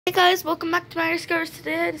Hey guys, welcome back to my Scars.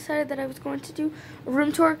 Today I decided that I was going to do a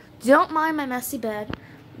room tour. Don't mind my messy bed,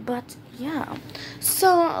 but yeah.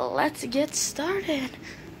 So let's get started.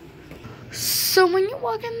 So when you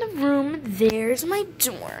walk in the room, there's my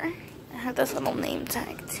door. I have this little name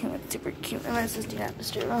tag too. It's super cute. And this is Do Not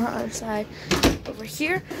Disturb on the other side. Over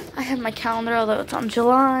here, I have my calendar, although it's on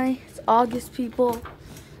July. It's August, people.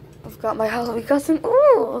 I've got my Halloween costume.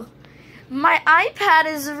 Ooh, my iPad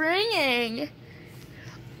is ringing.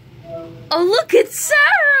 Oh, look, it's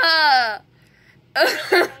Sarah!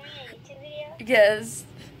 Yes.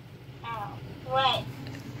 Oh, what?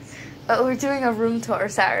 Oh, we're doing a room tour,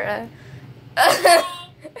 Sarah.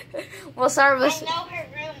 Well, Sarah was... I know her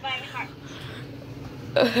room by heart.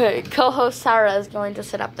 Okay, co-host Sarah is going to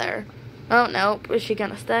sit up there. Oh, no. Is she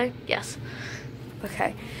going to stay? Yes.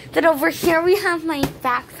 Okay. Then over here we have my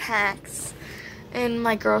backpacks and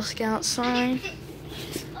my Girl Scout sign.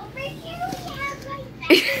 Over here we have my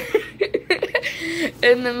backpack.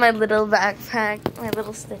 And then my little backpack, my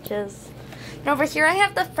little stitches. And over here I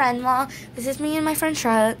have the friend wall. This is me and my friend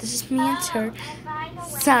Charlotte. This is me and her,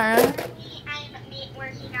 Sarah. I'm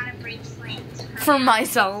working on a bracelet. For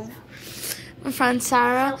myself. My friend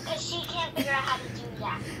Sarah. Because she can't figure out how to do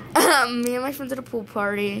that. Me and my friends at a pool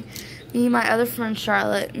party. Me and my other friend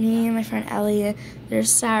Charlotte. Me and my friend Elliot.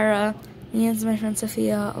 There's Sarah. Me and my friend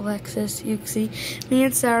Sophia, Alexis, Yuxi. Me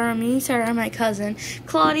and Sarah, and my cousin.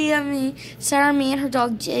 Claudia, me. Sarah, me and her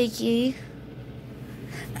dog Jakey.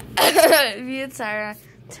 Me and Sarah,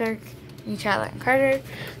 Turk, me, Charlotte, and Carter.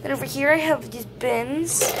 Then over here I have these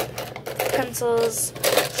bins, pencils,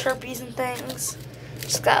 Sharpies and things.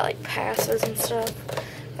 Just got like passes and stuff.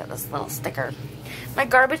 Got this little sticker. My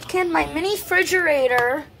garbage can, my mini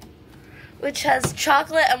refrigerator, which has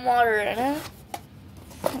chocolate and water in it.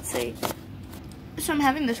 Let's see. So I'm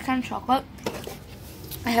having this kind of chocolate.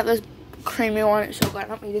 I have this creamy one. It's so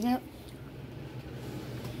glad I'm eating it.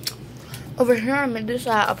 Over here I made this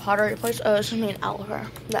at a pottery place. Oh, this is me and Oliver.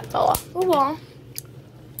 That fell off the wall.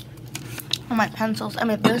 And my pencils. I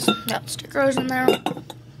made this. Got stickers in there.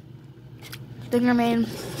 Sticker made.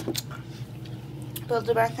 Built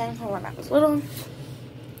a back thing for when I was little.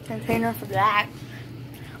 Container for that.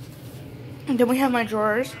 And then we have my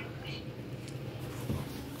drawers.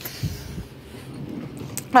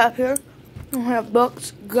 Up here, I have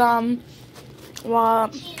books, gum,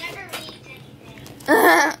 wallet, She never reads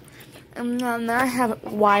anything. and then there I have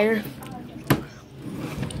wire,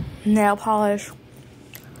 nail polish,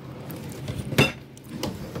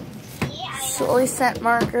 Sully scent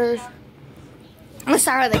markers. I'm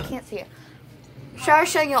sorry, they can't see it. Sarah's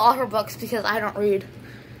showing you all her books because I don't read.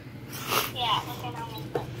 Yeah, look at all my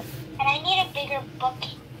books. And I need a bigger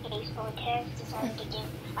bookcase, so Terrence decided to give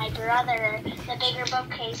my brother the bigger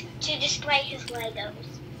bookcase to display his Legos.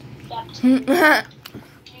 Yep.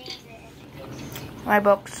 My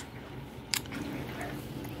books,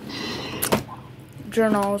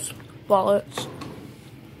 journals, wallets,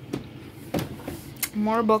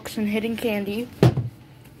 more books and hidden candy.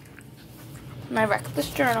 My Reckless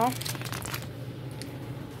journal.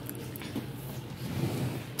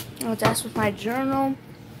 My desk with my journal,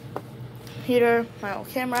 heater, my old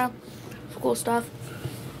camera, cool stuff.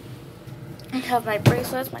 I have my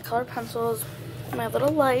bracelets, my colored pencils, my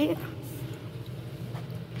little light,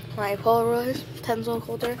 my Polaroids, pencil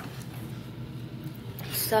holder,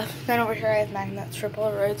 stuff. Then over here I have magnets for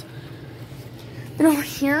Polaroids. Then over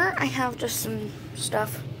here I have just some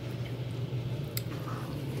stuff.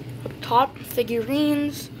 Up top,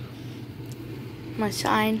 figurines, my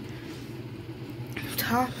sign.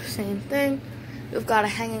 Top, same thing. We've got a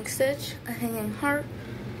hanging stitch, a hanging heart,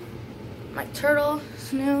 my turtle,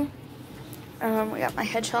 Snoo. We got my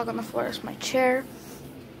hedgehog on the floor. It's my chair.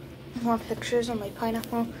 More pictures on my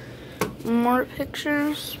pineapple. More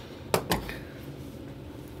pictures.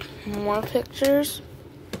 More pictures.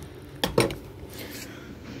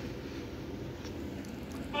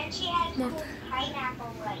 And she has More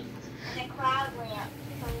pineapple lights and a cloud lamp.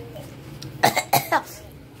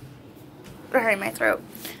 Sorry, my throat.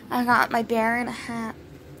 I got my bear and a hat.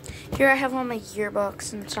 Here I have all my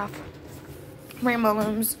yearbooks and stuff. Rainbow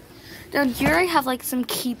balloons. Down here I have like some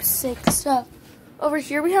keepsake stuff. Over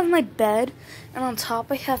here we have my bed. And on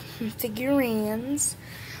top I have some figurines.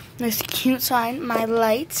 This cute sign. My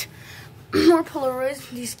light. More Polaroids.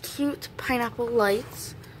 These cute pineapple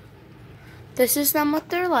lights. This is them with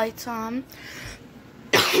their lights on.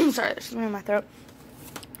 Sorry, this is in my throat.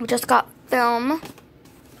 We just got film.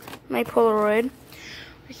 My Polaroid.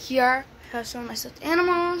 Here I have some of my stuffed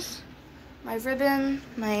animals. My ribbon.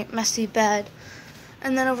 My messy bed.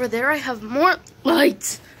 And then over there I have more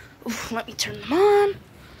lights. Oof, let me turn them on.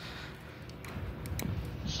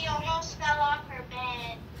 She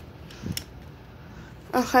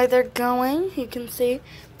Okay, they're going. You can see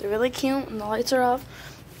they're really cute, and the lights are off.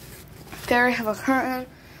 There I have a curtain,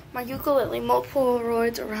 my ukulele, multiple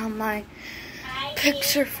Polaroids around my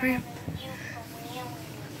picture frame.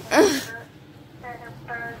 For her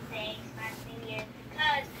birthday, not New Year's,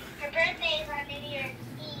 because her birthday is on New Year's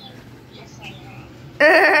Eve. Just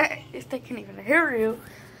saying. If they can even hear you.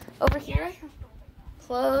 Over here I have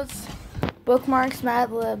clothes, bookmarks,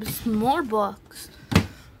 Mad Libs, more books.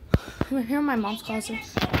 Over here in my mom's closet.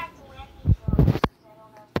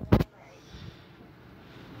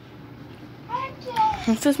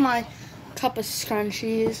 This is my cup of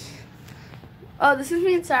scrunchies. Oh, this is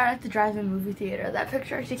me and Sarah at the drive-in movie theater. That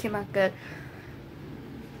picture actually came out good.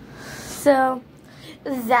 So,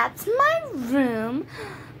 that's my room.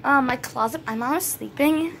 My closet. My mom is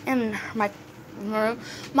sleeping in my room.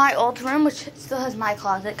 My old room, which still has my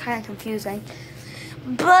closet. Kind of confusing.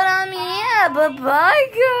 But, yeah, bye-bye,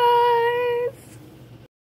 guys.